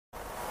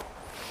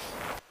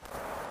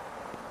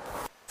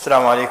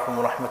السلام عليكم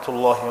ورحمة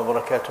الله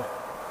وبركاته.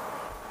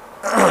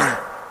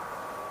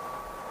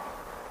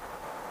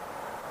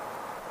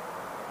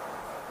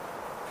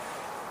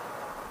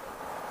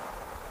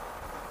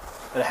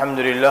 الحمد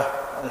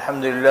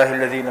لله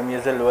الذي لم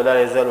يزل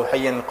ولا يزال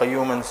حيا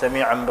قيوما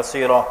سميعا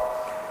بصيرا،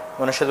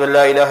 ونشهد أن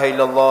لا إله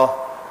إلا الله،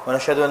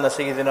 ونشهد أن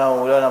سيدنا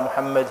ومولانا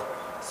محمد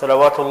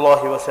صلوات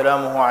الله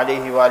وسلامه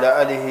عليه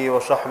وعلى آله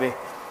وصحبه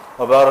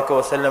وبارك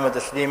وسلم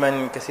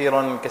تسليما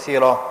كثيرا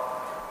كثيرا.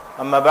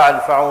 أما بعد،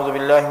 فأعوذ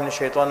بالله من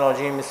الشيطان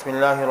الرجيم. بسم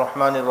الله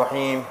الرحمن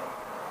الرحيم.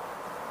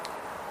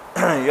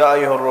 يا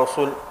أيها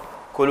الرسول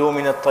كلوا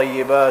من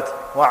الطيبات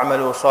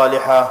واعملوا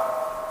صالحا،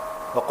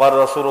 وقال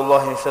رسول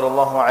الله صلى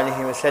الله عليه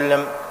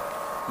وسلم: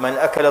 من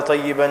أكل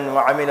طيبا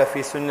وعمل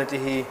في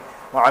سنته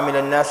وعمل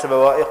الناس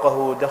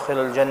بوائقه دخل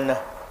الجنة.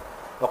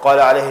 وقال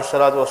عليه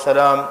الصلاة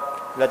والسلام: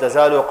 لا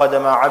تزال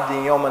قدم عبد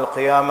يوم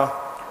القيامة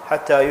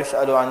حتى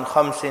يسأل عن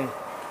خمس: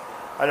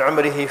 عن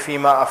عمره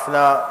فيما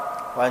أفنى،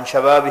 وعن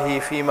شبابه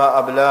فيما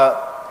أبلى،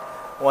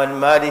 وعن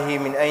ماله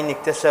من أين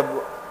اكتسب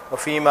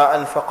وفيما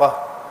أنفقه،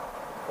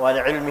 وعن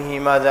علمه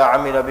ماذا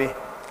عمل به.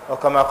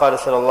 وكما قال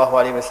صلى الله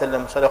عليه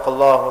وسلم: صدق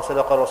الله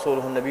وصدق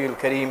رسوله النبي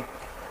الكريم،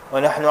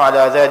 ونحن على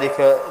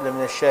ذلك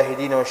لمن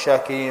الشاهدين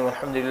والشاكرين،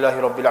 والحمد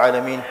لله رب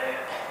العالمين.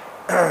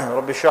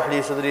 رب اشرح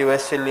لي صدري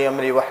ويسر لي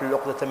أمري واحلل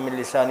عقدة من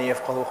لساني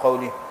يفقهوا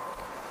قولي.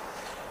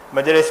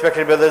 My dear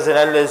respected brothers and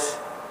elders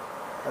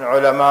and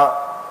ulama,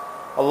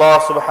 Allah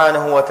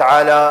subhanahu wa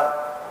ta'ala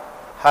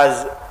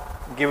has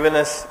given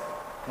us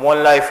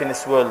one life in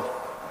this world,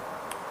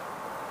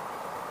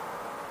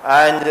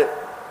 and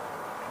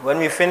when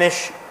we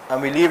finish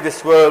and we leave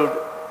this world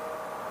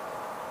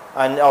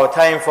and our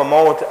time for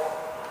maut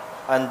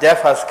and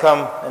death has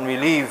come and we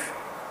leave,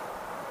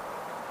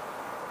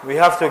 we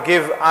have to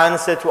give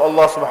answer to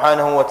Allah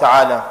subhanahu wa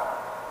ta'ala.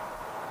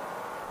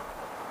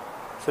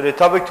 So the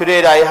topic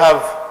today that I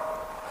have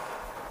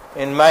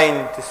in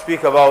mind to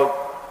speak about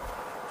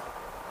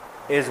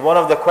is one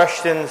of the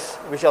questions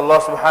which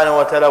Allah subhanahu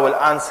wa ta'ala will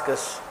ask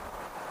us,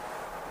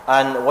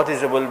 and what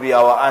will be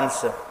our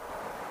answer.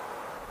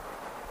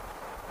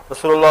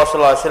 Rasulullah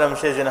sallallahu alayhi wa sallam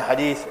says in a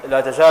hadith: لا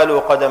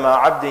تزال قدم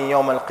عبد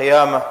يوم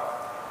القيامة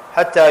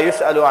حتى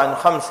يسأل عن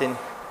خمس.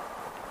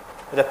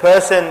 The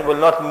person will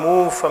not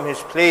move from his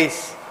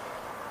place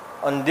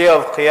on day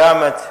of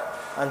Qiyamah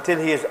until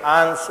he is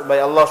answered by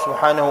Allah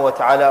subhanahu wa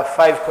ta'ala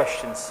 5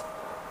 questions.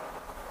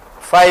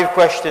 5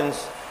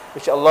 questions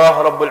which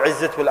Allah Rabbul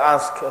Izzat will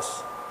ask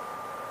us.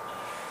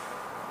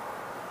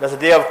 That's the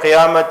day of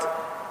Qiyamah,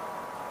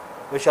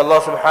 which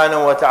Allah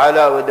subhanahu wa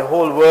ta'ala, with the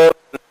whole world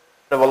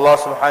of Allah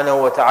subhanahu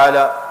wa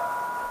ta'ala,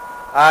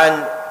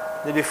 and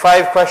there'll be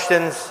 5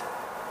 questions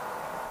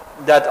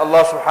that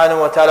Allah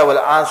subhanahu wa ta'ala will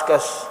ask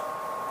us,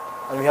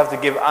 and we have to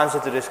give answer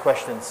to these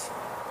questions.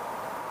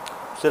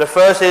 So the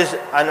first is: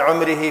 an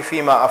umrihi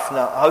fima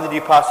afna. How did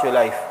you pass your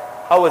life?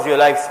 How was your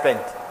life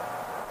spent?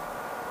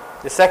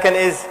 The second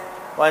is: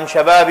 وَعَنْ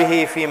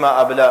شَبَابِهِ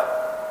فِيمَا أَبْلَى.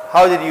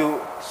 How did you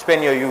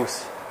spend your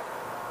youth?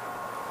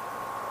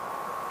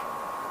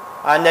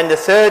 And then the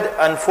third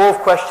and fourth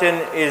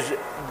question is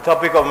the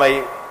topic of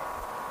my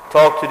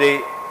talk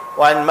today: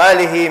 وَعَنْ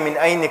مَالِهِ مِنْ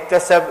أَيْنِ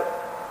اكْتَسَبْ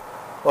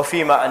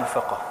وَفِيمَا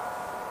أَنْفَقَهُ.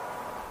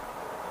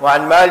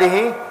 وَعَنْ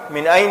مَالِهِ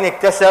مِنْ أَيْنِ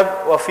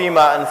اكْتَسَبْ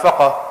وَفِيمَا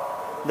أَنْفَقَهُ.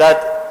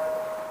 That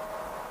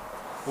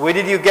where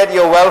did you get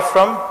your wealth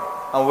from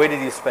and where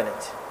did you spend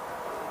it?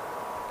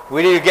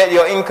 Where did you get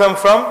your income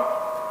from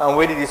and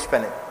where did you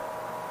spend it?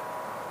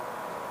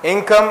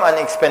 Income and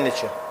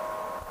expenditure.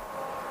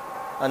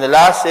 And the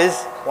last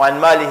is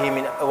وَعَنْ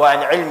مَالِهِ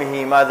وَعَنْ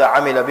عِلْمِهِ مَاذَا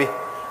عَمِلَ بِهِ.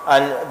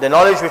 And the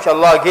knowledge which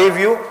Allah gave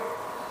you,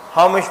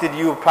 how much did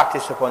you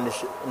practice upon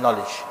this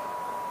knowledge?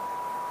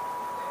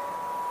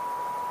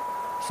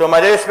 So my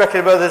dear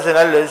respected brothers and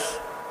elders,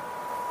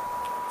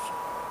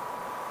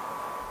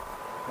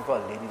 I've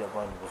got a lady that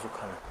buying the wuzu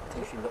khana. I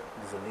think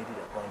there's a lady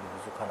that buying the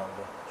wuzu khana over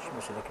there. She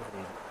must be looking for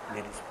the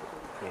ladies'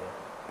 prayer.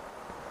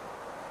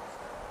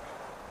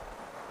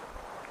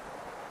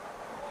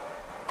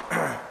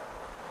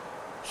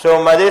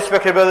 So my dear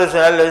respected brothers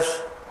and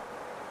elders,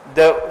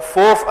 the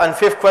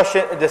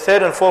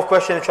third and fourth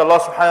question which Allah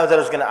subhanahu wa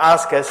ta'ala is going to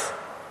ask us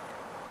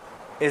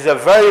is a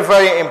very,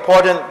 very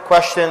important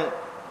question.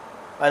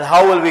 And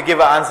how will we give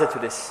an answer to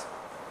this?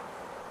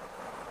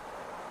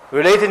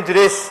 Relating to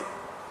this,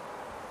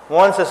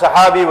 once a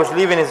Sahabi was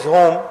leaving his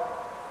home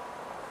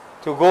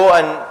to go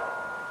and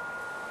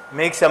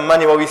make some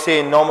money, what we say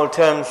in normal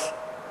terms,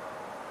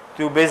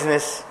 do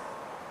business.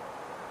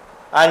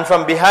 And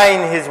from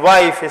behind, his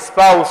wife, his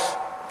spouse,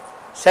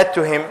 said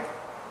to him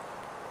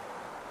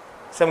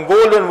some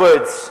golden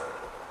words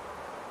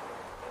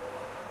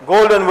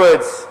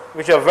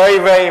which are very,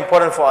 very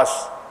important for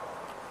us.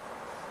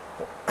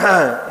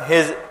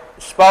 His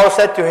spouse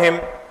said to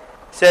him,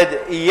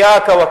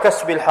 إِيَّاكَ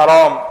وَكَسْبِ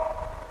الْحَرَامِ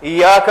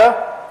إِيَّاكَ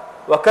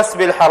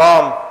وَكَسْبِ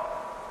الْحَرَامِ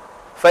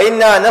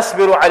فَإِنَّا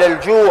نَصْبِرُ عَلَى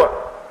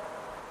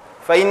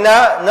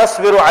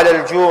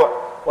الْجُوعِ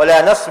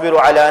وَلَا نَصْبِرُ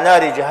عَلَى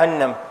نَارِ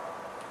جَهَنَّمِ.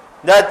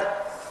 That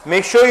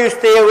make sure you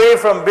stay away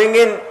from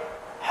bringing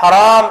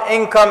haram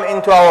income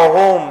into our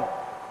home,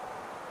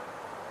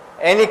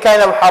 any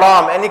kind of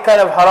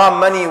haram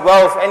money,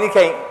 wealth, any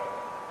kind.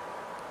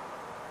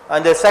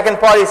 And the second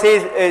part she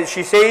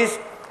says,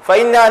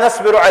 فَإِنَّا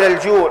نَصْبِرُ عَلَى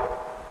الْجُوعِ,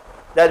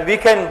 that we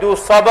can do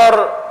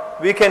sabr,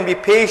 we can be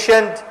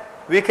patient,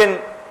 we can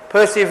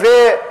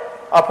persevere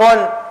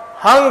upon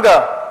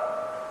hunger.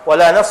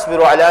 وَلَا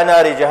نَصْبِرُ عَلَى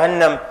نَارِ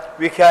جَهَنَّمْ,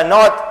 we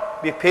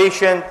cannot be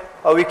patient,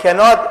 or we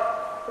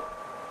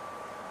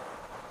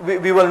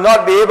will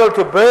not be able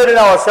to burden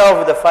ourselves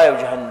with the fire of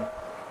Jahannam.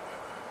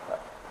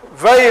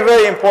 Very,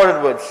 very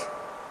important words.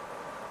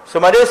 So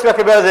my dear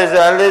brothers and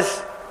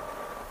elders,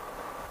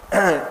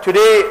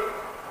 today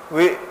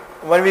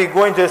when we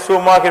go into a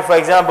supermarket, for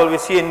example, we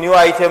see a new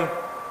item.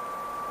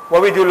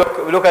 What we do,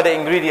 we look at the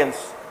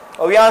ingredients,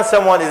 or we ask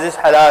someone, is this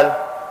halal?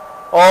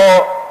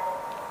 Or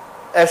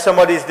if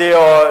somebody is there,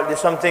 or there's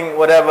something,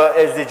 whatever,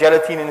 is the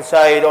gelatin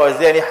inside, or is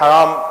there any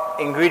haram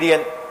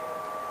ingredient?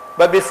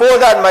 But before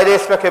that, my dear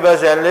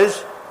brothers and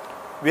elders,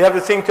 we have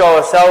to think to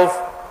ourselves,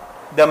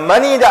 the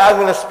money that I'm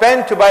going to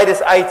spend to buy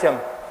this item,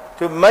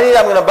 the money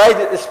that I'm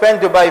going to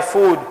spend to buy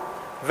food,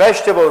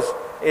 vegetables,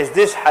 is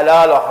this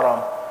halal or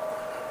haram?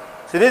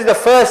 So this is the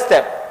first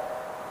step.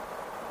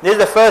 This is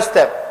the first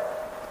step.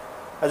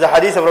 As the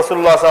hadith of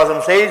Rasulullah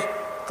ﷺ says,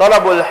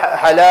 طَلَبُ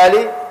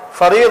الْحَلَالِ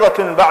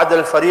فَرِيضَةٌ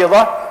بَعْدَ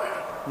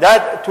الْفَرِيضَةِ,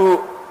 that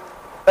to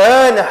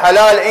earn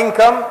halal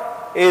income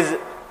is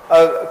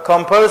a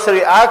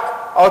compulsory act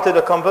out of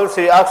the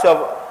compulsory acts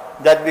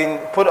that been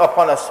put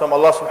upon us from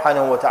Allah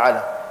subhanahu wa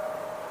ta'ala.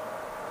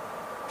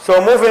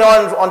 So moving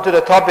on to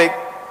the topic,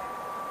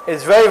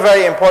 it's very,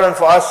 very important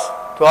for us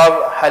to have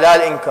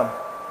halal income.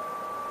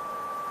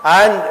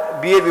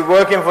 And be it we're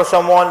working for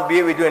someone, be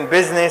it we're doing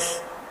business,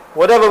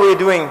 whatever we're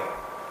doing,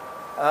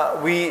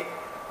 we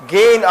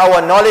gain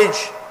our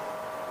knowledge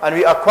and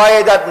we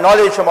acquire that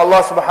knowledge from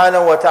Allah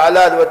subhanahu wa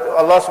ta'ala, what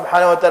Allah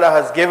subhanahu wa ta'ala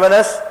has given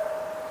us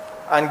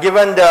and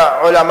given the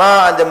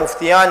ulama and the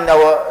muftiyan in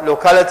our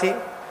locality,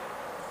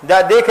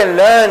 that they can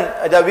learn,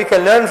 that we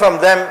can learn from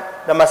them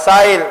the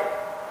masail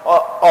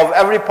of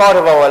every part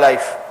of our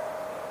life.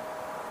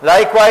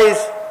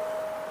 Likewise,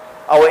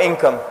 our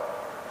income.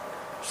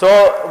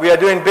 So we are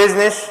doing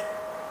business,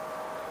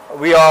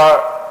 we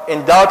are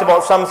in doubt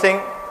about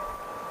something,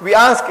 we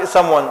ask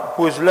someone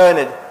who is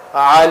learned, a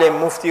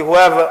alim, mufti,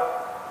 whoever.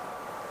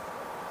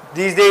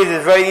 These days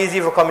it's very easy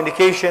for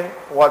communication,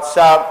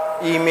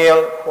 WhatsApp,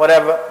 email,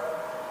 whatever.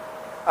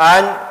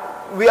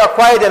 And we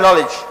acquire the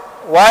knowledge.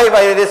 Why?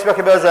 By this,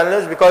 because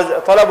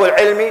طَلَبُ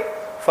الْعِلْمِ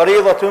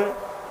فَرِيضَةٌ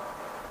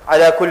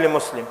عَلَى كُلِّ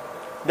Muslim.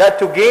 That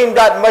to gain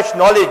that much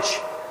knowledge,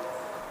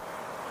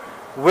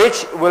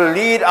 which will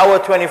lead our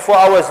 24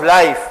 hours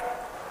life,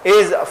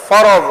 is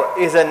farad,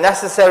 is a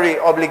necessary,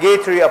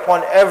 obligatory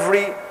upon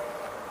every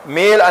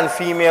male and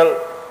female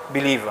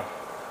believer.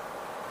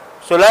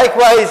 So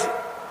likewise,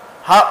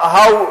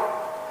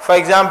 how for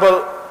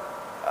example,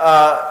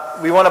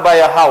 we want to buy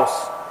a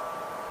house,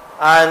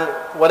 and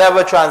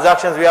whatever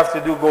transactions we have to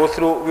go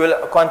through, we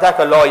will contact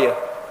a lawyer,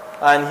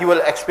 and he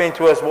will explain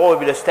to us what will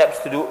be the steps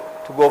to do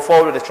to go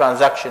forward with the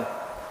transaction.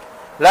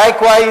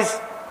 Likewise,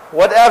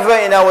 whatever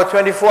in our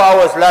 24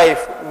 hours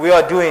life we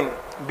are doing,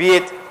 be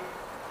it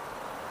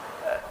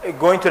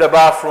going to the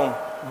bathroom,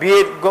 be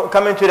it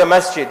coming to the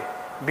masjid,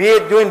 be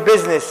it doing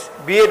business,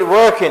 be it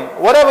working,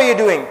 whatever you're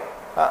doing,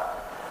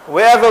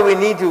 wherever we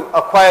need to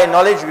acquire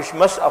knowledge, we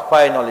must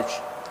acquire knowledge.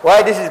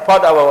 Why? This is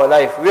part of our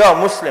life. We are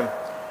Muslim,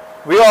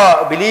 we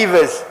are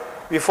believers,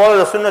 we follow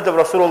the sunnah of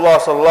Rasulullah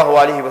sallallahu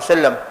alaihi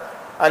wasallam.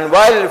 And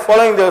while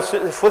following the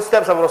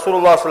footsteps of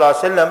Rasulullah sallallahu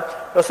alaihi wasallam,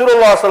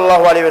 Rasulullah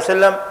sallallahu alaihi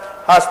wasallam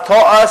has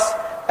taught us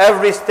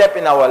every step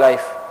in our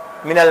life.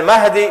 Min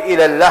al-mahdi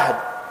ila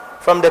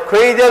al-lahd, from the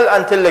cradle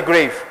until the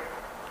grave.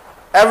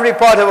 Every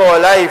part of our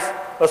life,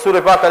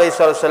 Rasulullah Pak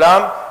alayhi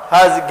salam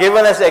has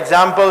given us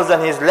examples,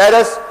 and He's led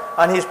us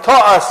and He's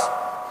taught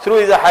us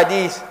through His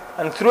hadith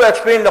and through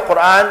explaining the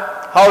Quran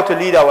how to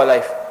lead our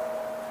life.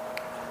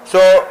 So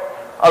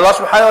Allah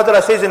subhanahu wa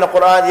ta'ala says in the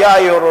Quran, Ya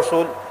ayyuhar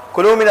Rasul,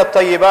 kulu min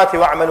at-tayyibati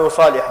wa'amalu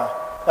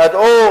salihah. That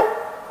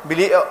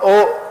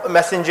all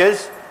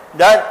messengers,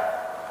 that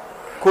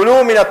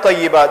kulu min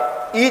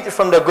at-tayyibat, eat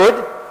from the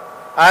good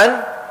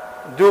and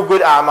do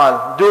good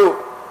a'mal, do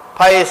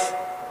pious,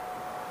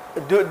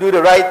 do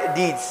the right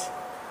deeds.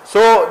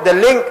 So the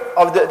link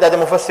of that the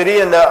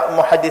mufassirin and the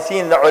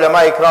muhaddithin, the ulama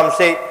ikram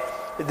say,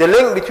 the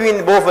link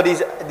between both of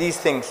these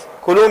things,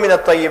 kulu min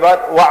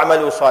at-tayyibat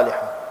wa'amalu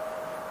salihah,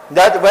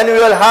 that when we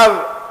will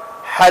have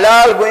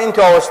halal go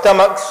into our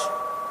stomachs,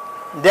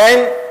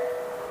 then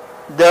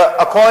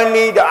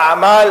accordingly the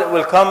a'mal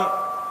will come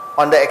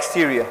on the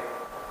exterior.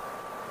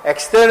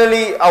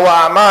 Externally,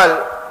 our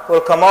a'mal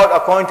will come out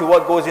according to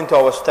what goes into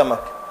our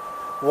stomach,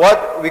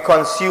 what we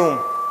consume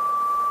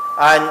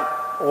and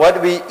what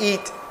we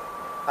eat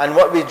and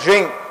what we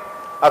drink.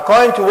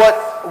 According to what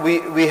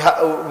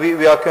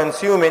we are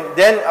consuming,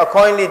 then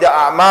accordingly the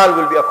a'mal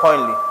will be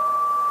accordingly.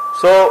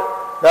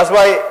 So that's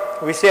why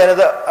we say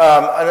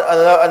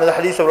another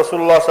hadith of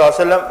Rasulullah sallallahu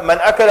alaihi wasallam, man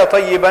akala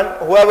tayyiban,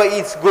 whoever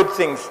eats good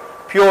things,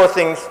 pure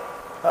things,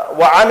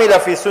 wa amila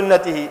fi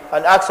sunnatihi,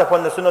 and acts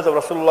upon the sunnah of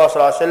Rasulullah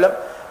sallallahu alaihi wasallam,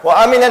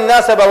 وَأَمِنَ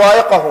النَّاسَ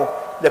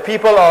بَوَائِقَهُ. The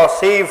people are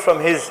saved from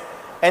his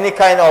any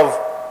kind of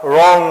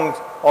wrong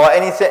or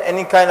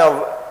any kind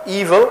of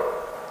evil.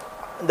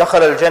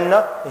 دَخَلَ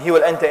الْجَنَّةِ. He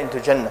will enter into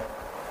Jannah.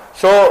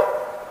 So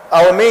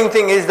our main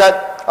thing is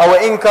that our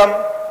income,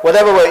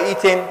 whatever we're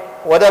eating,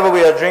 whatever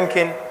we are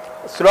drinking,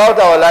 throughout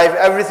our life,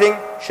 everything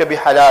should be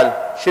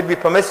halal, should be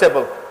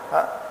permissible.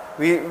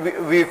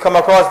 We come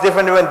across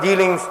different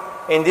dealings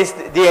in this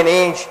day and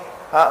age,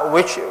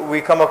 which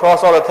we come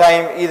across all the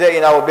time, either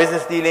in our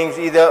business dealings,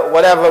 either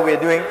whatever we're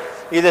doing,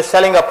 either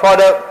selling a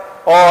product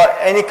or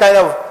any kind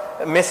of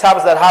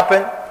mishaps that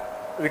happen.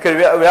 We can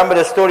remember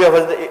the story of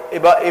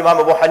Imam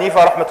Abu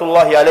Hanifa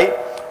rahmatullahi alayh.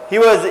 He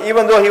was,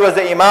 even though he was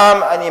the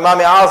Imam and Imam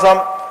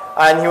Azam,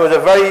 and he was a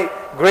very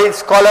great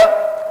scholar,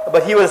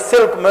 but he was a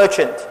silk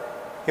merchant.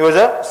 He was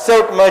a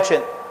silk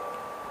merchant.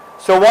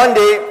 So one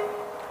day,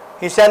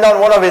 he sent out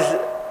one of his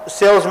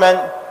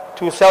salesmen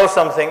to sell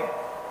something,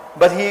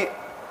 but he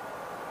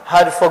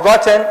had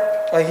forgotten,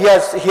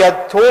 he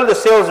had told the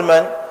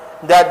salesman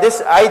that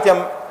this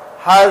item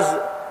has,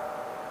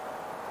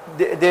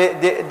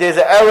 there's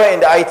an error in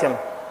the item.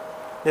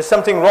 There's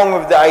something wrong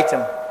with the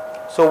item.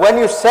 So when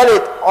you sell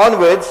it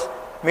onwards,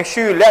 make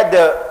sure you let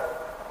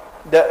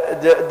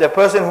the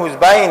person who's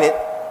buying it,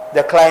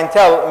 the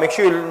clientele, make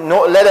sure you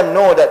let them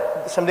know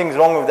that something's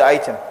wrong with the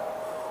item.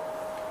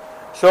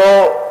 So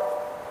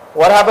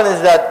what happened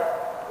is that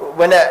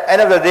when at the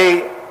end of the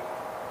day,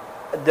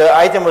 the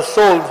item was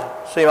sold,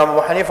 so Imam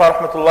Abu Hanifa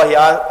rahmatullahi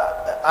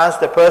asked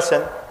the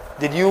person,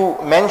 did you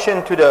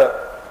mention to the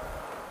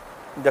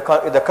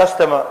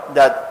customer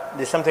that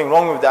there's something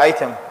wrong with the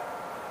item?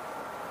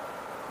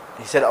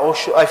 He said, oh,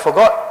 I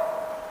forgot.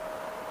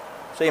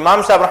 So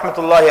Imam Sahib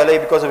rahmatullahi alayhi,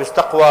 because of his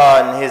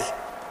taqwa and his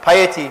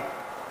piety,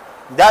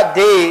 that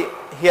day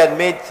he had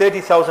made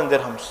 30,000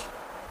 dirhams.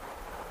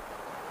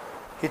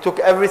 He took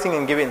everything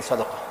and gave it in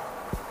sadaqah.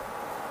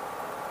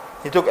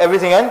 He took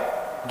everything and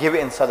gave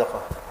it in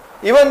sadaqah.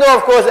 Even though,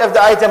 of course, if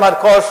the item had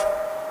cost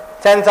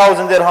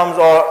 10,000 dirhams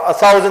or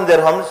 1,000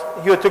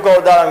 dirhams, he would took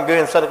out that and gave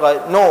it in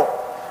sadaqah. No,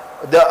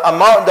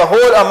 the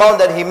whole amount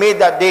that he made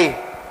that day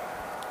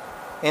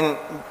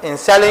in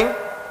selling,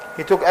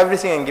 he took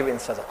everything and gave it in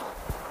sadaqah.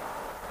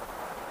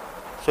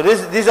 So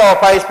these are our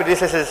pious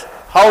predecessors,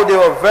 how they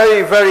were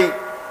very, very,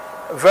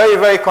 very,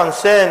 very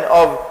concerned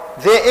of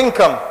their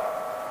income,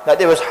 that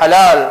it was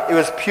halal, it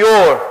was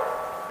pure,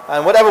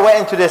 and whatever went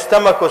into their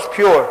stomach was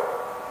pure.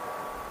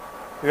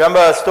 Remember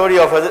a story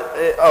of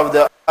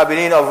the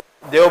Abidin of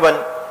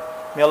Deoband,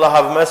 may Allah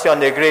have mercy on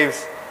their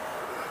graves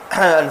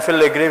and fill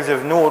their graves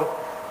with Noor.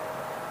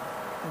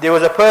 There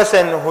was a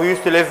person who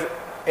used to live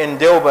in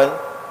Deoband,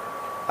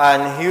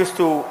 and he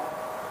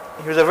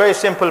was a very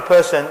simple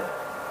person,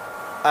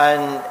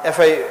 and if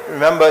I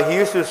remember, he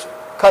used to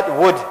cut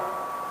wood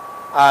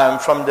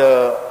from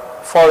the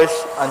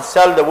forest and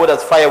sell the wood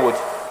as firewood.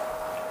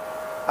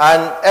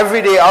 And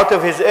every day out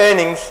of his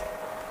earnings,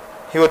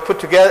 he would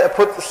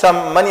put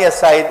some money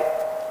aside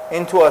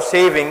into a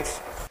savings,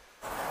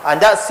 and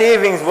that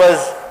savings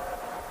was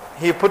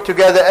he put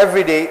together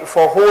every day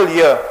for a whole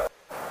year,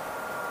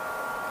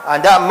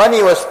 and that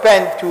money was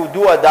spent to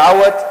do a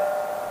da'wat,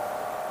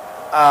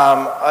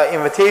 an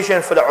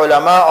invitation for the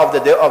ulama of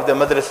the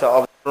madrasa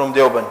of Rum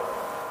Deoband.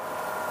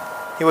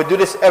 He would do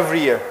this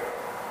every year.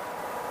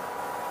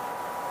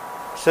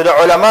 So the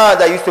ulama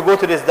that used to go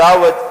to this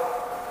da'wat,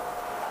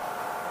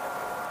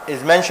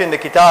 is mentioned in the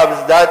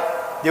kitabs,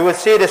 that they would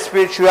say the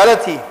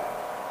spirituality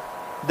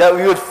that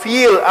we would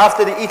feel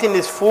after eating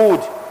this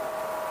food,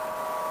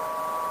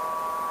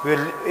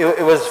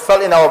 it was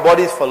felt in our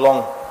bodies for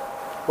long.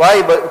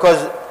 Why?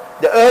 Because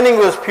the earning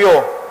was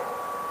pure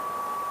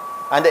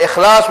and the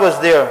ikhlas was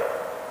there.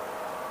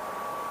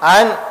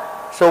 And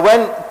so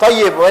when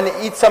you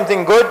eat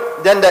something good,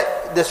 then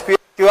the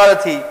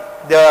spirituality,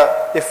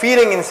 the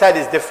feeling inside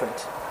is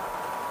different.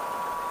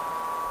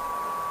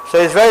 So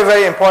it's very,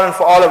 very important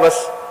for all of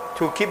us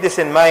to keep this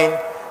in mind,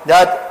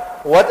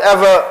 that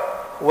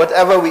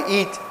whatever we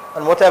eat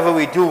and whatever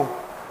we do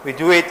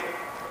it,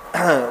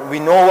 we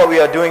know what we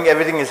are doing,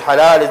 everything is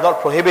halal, is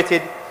not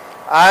prohibited.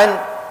 And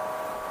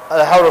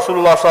how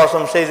Rasulullah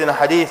sallallahu says in a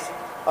hadith,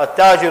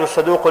 التاجر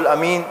الصدوق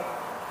الأمين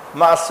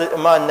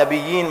مع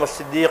النبيين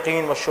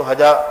والصديقين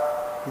والشهداء,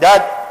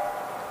 that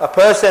a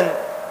person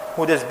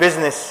who does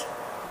business,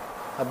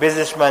 a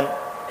businessman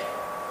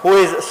who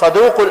is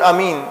Saduqul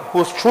Amin,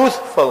 who is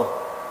truthful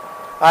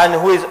and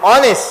who is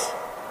honest,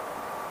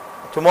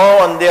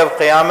 tomorrow on the day of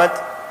Qiyamah,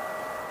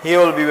 he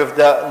will be with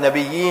the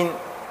Nabiyyin,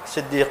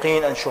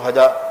 Siddiqeen and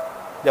Shuhada,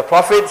 the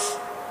prophets,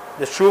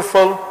 the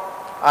truthful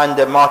and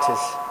the martyrs.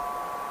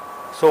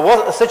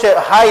 So such a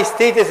high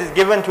status is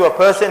given to a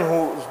person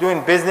who is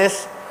doing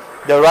business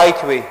the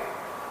right way,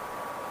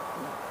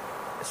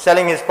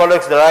 selling his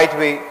products the right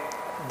way,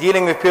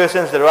 dealing with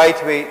persons the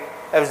right way.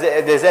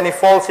 If there's any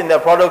faults in their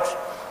products,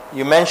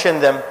 you mention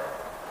them.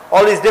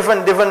 All these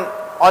different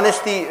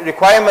honesty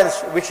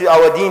requirements which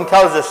our deen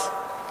tells us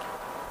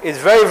is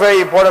very,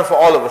 very important for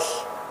all of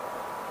us.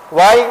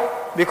 Why?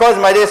 Because,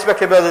 my dear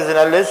respected brothers and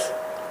elders,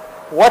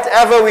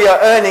 whatever we are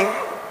earning,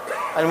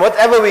 And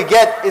whatever we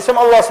get is from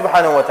Allah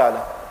subhanahu wa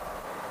ta'ala.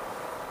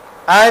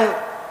 And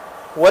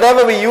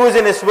whatever we use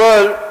in this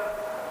world,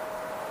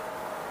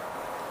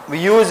 we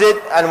use it,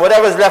 and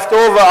whatever is left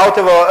over out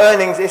of our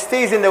earnings, it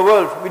stays in the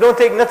world. We don't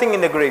take nothing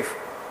in the grave.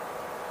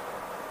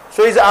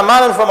 So it's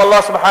amanah from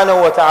Allah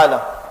subhanahu wa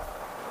ta'ala.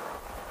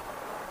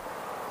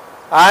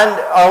 And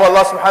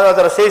Allah subhanahu wa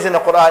ta'ala says in the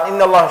Quran,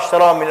 إِنَّ اللَّهَ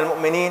اشْتَرَى مِنَ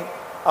الْمُؤْمِنِينَ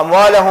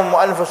أَمْوَالَهُمْ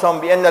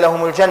وَأَنفُسَهُمْ بِأَنَّ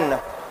لَهُمُ الْجَنَّةِ.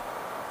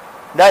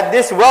 That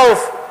this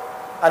wealth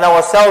and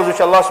ourselves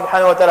which Allah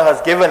subhanahu wa ta'ala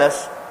has given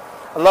us,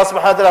 Allah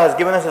subhanahu wa ta'ala has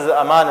given us as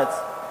amanat.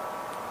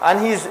 And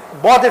He's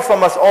bought it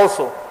from us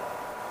also.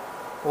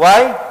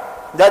 Why?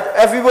 That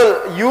if we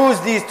will use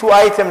these two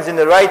items in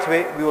the right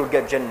way, we will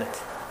get Jannah.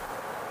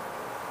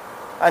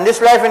 And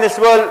this life in this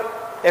world,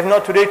 if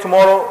not today,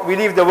 tomorrow, we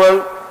leave the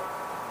world.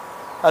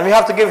 And we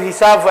have to give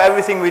hisab for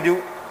everything we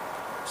do.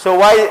 So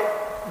why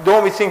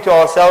don't we think to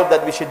ourselves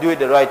that we should do it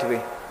the right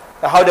way?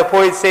 How the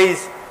poet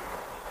says,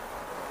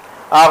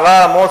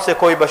 Agha maut se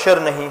koi bashar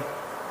nahi,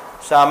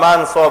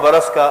 saman 100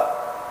 baras ka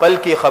pal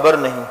ki khabar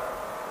nahi.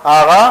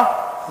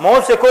 Agha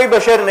maut se koi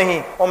bashar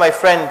nahi. Oh my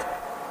friend,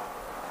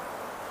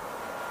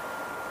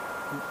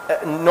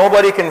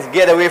 nobody can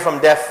get away from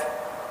death.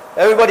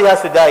 Everybody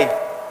has to die.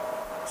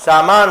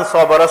 Saman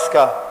 100 baras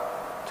ka.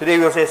 Today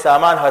we will say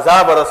saman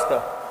 1000 baras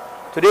ka.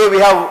 Today we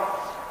have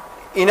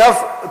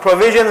enough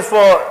provisions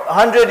for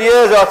 100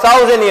 years or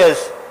 1,000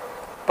 years.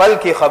 Pal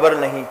ki khabar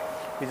nahi.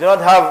 We do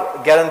not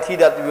have guarantee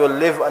that we will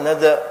live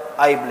another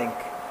eye blink.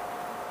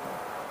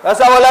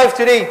 That's our life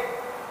today.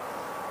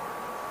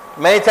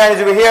 Many times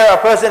we hear a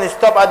person is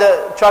stopped at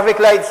the traffic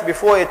lights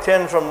before it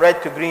turns from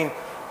red to green.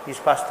 He's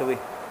passed away.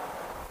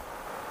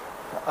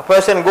 A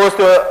person goes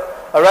to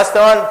a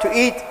restaurant to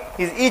eat.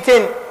 He's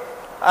eating,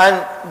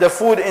 and the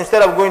food,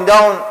 instead of going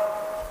down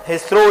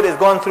his throat, is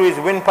gone through his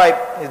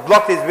windpipe. He's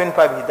blocked his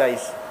windpipe. He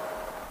dies.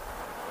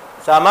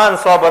 Saman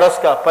 100 baras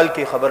ka pal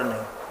ki khabar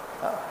nahi.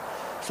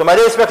 So my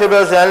dear respected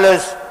brothers and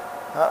elders,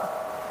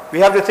 we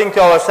have to think to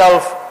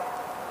ourselves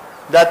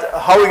that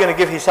how we're going to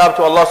give hisab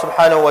to Allah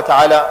subhanahu wa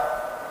ta'ala.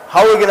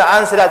 How we're going to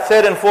answer that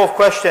third and fourth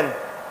question.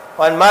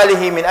 وَأَنْ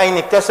مَالِهِ مِنْ أَيْنِ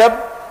اكْتَسَبْ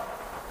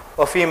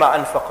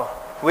وَفِيمَا أَنْفَقَ.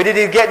 Where did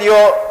you get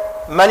your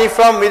money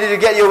from? Where did you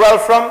get your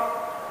wealth from?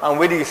 And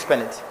where do you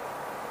spend it?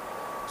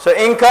 So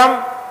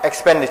income,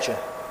 expenditure.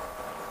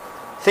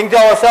 Think to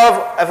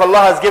ourselves, if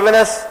Allah has given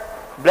us,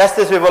 blessed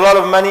us with a lot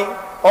of money,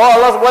 or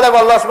whatever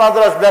Allah subhanahu wa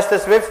ta'ala has blessed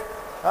us with,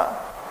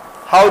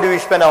 how do we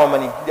spend our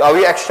money? Are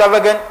we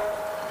extravagant?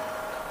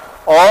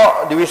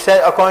 Or do we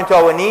spend according to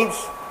our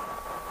needs?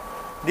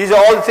 These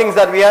are all the things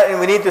that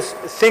we need to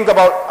think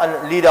about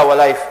and lead our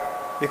life.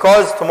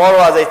 Because tomorrow,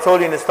 as I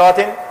told you in the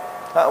starting,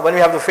 when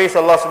we have to face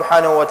Allah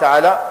subhanahu wa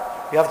ta'ala,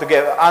 we have to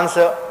give an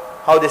answer.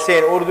 How they say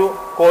in Urdu,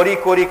 Kori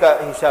Kori ka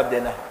hisab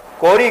dena hai.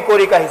 Kori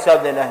Kori ka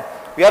hisab dena hai.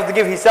 We have to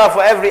give hisab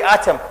for every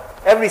atom,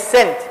 every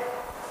cent.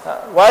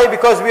 Why?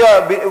 Because we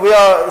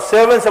are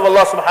servants of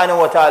Allah subhanahu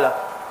wa ta'ala.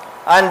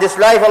 And this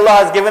life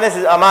Allah has given us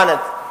is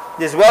amanat.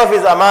 This wealth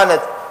is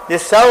amanat.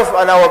 This self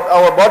and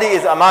our body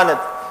is amanat.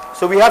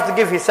 So we have to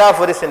give hisab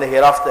for this in the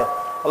hereafter.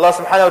 Allah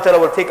subhanahu wa ta'ala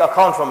will take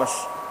account from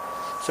us.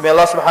 So may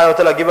Allah subhanahu wa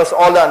ta'ala give us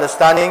all the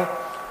understanding.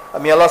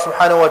 May Allah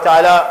subhanahu wa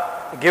ta'ala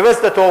give us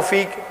the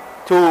tawfiq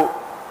to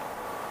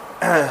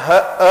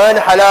earn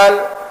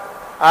halal.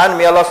 And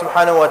may Allah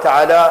subhanahu wa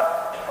ta'ala,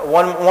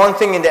 one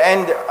thing in the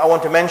end I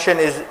want to mention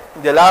is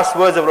the last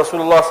words of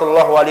Rasulullah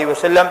sallallahu alayhi wa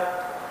sallam.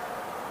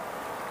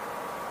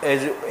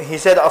 He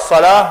said,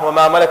 As-salah wa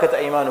ma malakat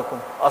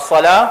aymanukum.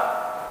 As-salah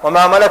wa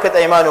ma malakat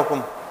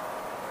aymanukum.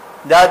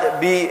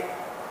 That be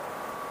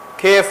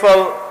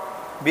careful,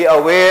 be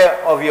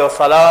aware of your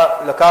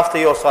salah, look after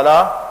your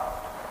salah,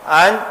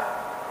 and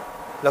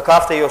look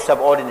after your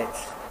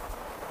subordinates.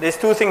 There's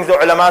two things the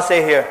ulama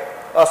say here.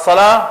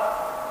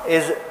 As-salah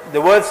is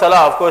the word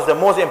salah, of course, the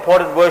most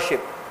important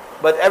worship,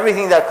 but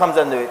everything that comes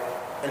under it,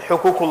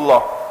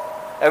 al-hukukullah.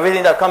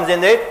 Everything that comes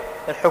in it,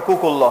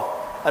 al-hukukullah.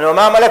 And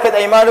وَمَا مَلَكَتْ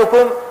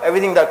أَيْمَانُكُمْ,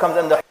 everything that comes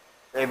under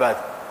ibad.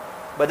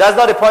 But that's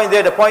not the point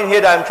there. The point here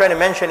that I'm trying to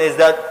mention is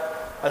that,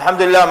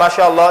 alhamdulillah,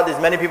 mashallah, there's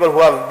many people who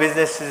have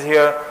businesses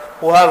here,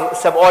 who have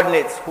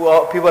subordinates,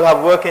 people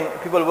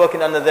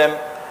working under them,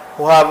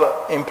 who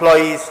have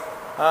employees.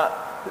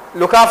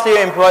 Look after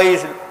your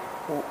employees,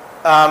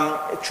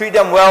 treat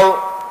them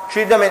well,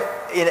 treat them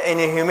in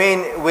a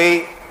humane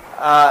way.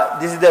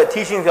 This is the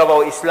teachings of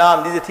our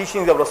Islam. These are the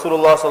teachings of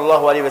Rasulullah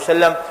sallallahu alaihi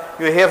wasallam.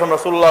 You hear from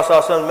Rasulullah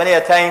sallallahu alaihi wasallam many a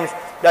times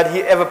that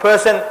if a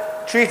person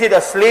treated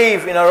a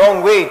slave in a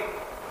wrong way,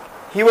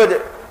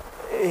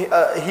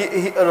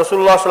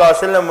 Rasulullah sallallahu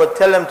alaihi wasallam would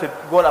tell him to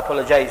go and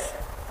apologize.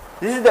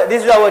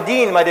 This is our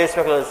deen, my dear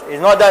scholars.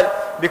 It's not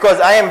that because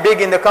I am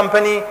big in the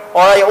company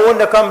or I own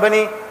the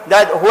company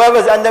that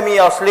whoever's under me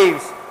are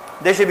slaves.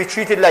 They should be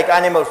treated like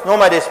animals. No,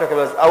 my dear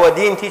scholars. Our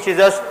deen teaches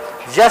us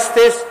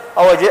justice.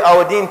 Our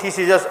deen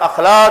teaches us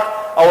akhlaq.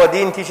 Our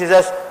deen teaches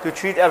us to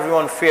treat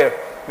everyone fair.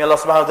 May Allah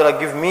subhanahu wa ta'ala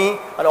give me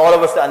and all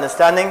of us the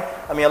understanding.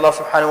 And may Allah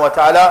subhanahu wa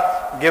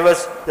ta'ala give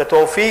us the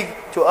tawfiq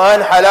to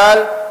earn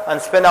halal and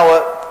spend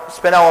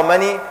our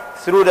money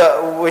through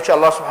which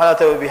Allah subhanahu wa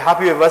ta'ala will be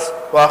happy with us.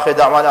 Wa akhir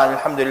da'wana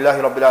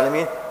alhamdulillahi rabbil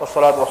alameen. Wa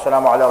salatu wa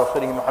salamu ala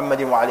rasulih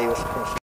Muhammadin wa alayhi wa sallam.